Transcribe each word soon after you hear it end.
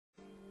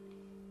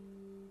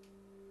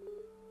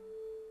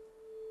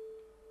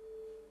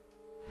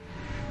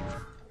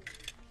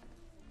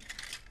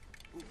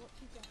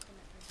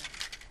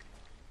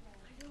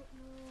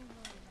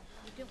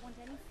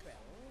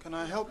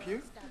help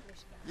you?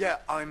 Yeah,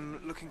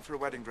 I'm looking for a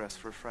wedding dress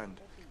for a friend.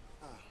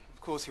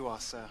 Of course you are,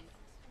 sir.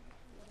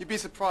 You'd be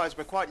surprised,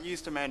 we're quite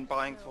used to men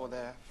buying for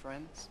their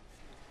friends.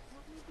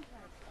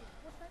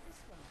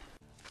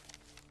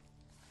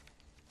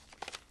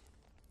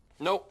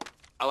 Nope,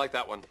 I like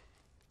that one.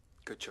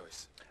 Good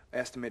choice. I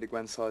estimated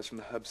Gwen's size from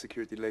the hub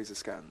security laser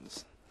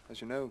scans.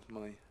 As you know,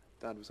 my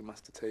dad was a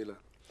master tailor.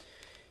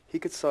 He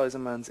could size a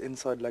man's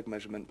inside leg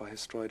measurement by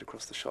his stride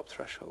across the shop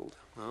threshold.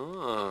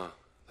 Ah,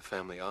 the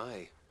family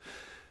eye.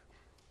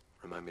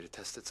 Remind me to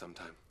test it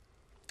sometime.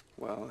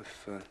 Well,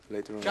 if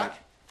later on... Jack?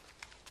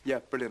 Yeah,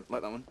 brilliant.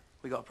 Like that one.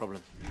 We got a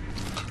problem.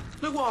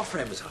 Look what our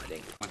friend was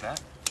hiding. With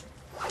that?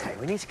 Okay,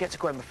 we need to get to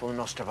Gwen before the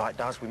Nostrovite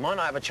does. We might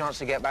not have a chance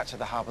to get back to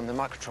the hub, and the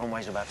microtron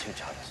weighs about 2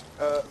 tons.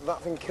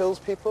 That thing kills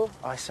people?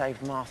 I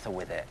saved Martha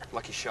with it.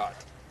 Lucky shot.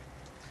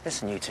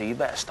 Listen, you two, you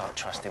better start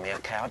trusting me,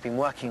 okay? I've been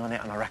working on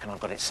it, and I reckon I've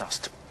got it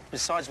sussed.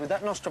 Besides, with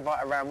that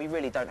Nostrovite around, we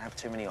really don't have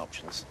too many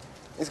options.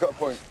 He's got a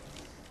point.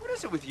 What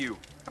is it with you?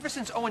 Ever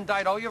since Owen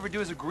died, all you ever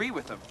do is agree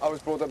with him. I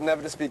was brought up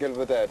never to speak ill of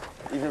the dead,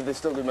 even if they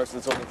still do most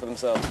of the talking for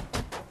themselves.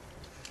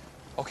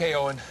 Okay,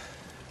 Owen.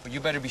 But you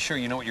better be sure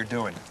you know what you're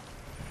doing.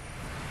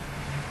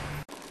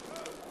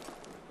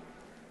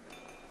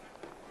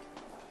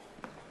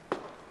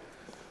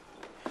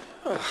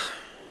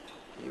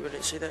 You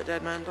really see that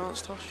dead man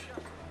dance, Tosh?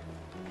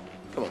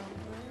 Come on.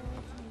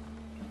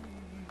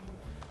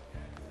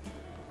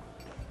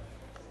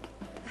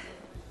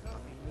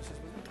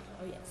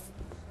 Oh, yes.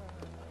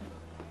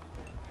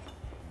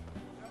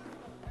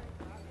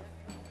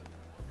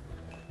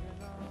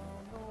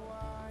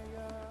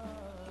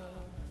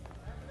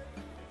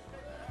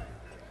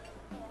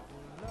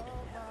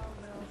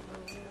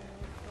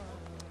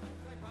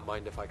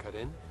 Mind if I cut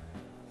in?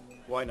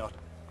 Why not?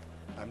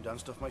 I'm done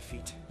stuff my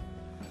feet.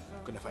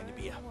 Gonna find a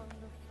beer.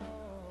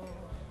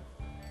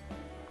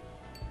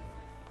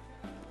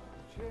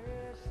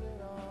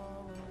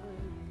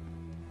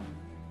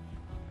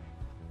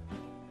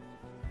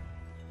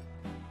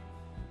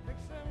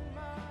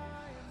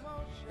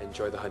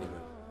 Enjoy the honeymoon.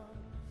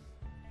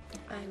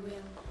 I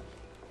will.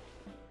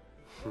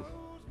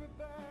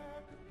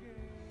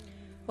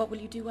 What will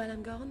you do while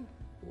I'm gone?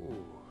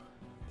 Ooh,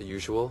 the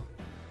usual.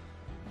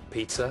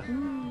 Pizza.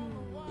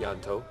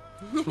 Ianto.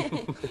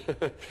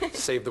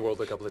 Saved the world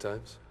a couple of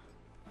times.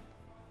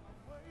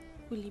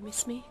 Will you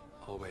miss me?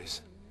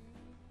 Always.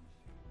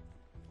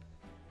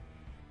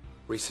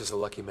 Reese is a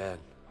lucky man.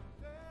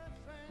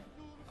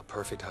 A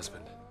perfect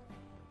husband.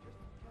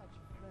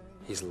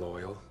 He's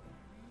loyal.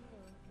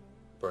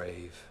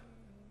 Brave.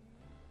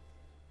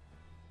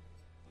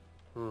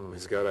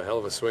 He's got a hell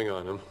of a swing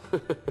on him.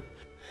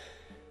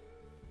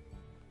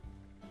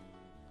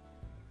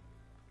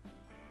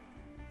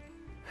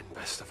 And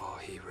best of all,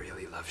 he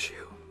really loves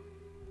you.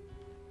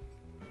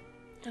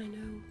 I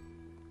know.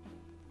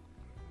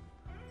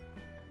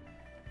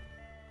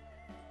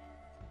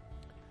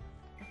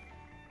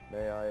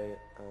 May I,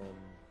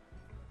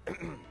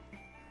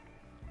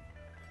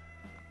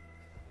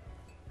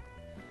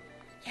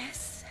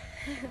 Yes.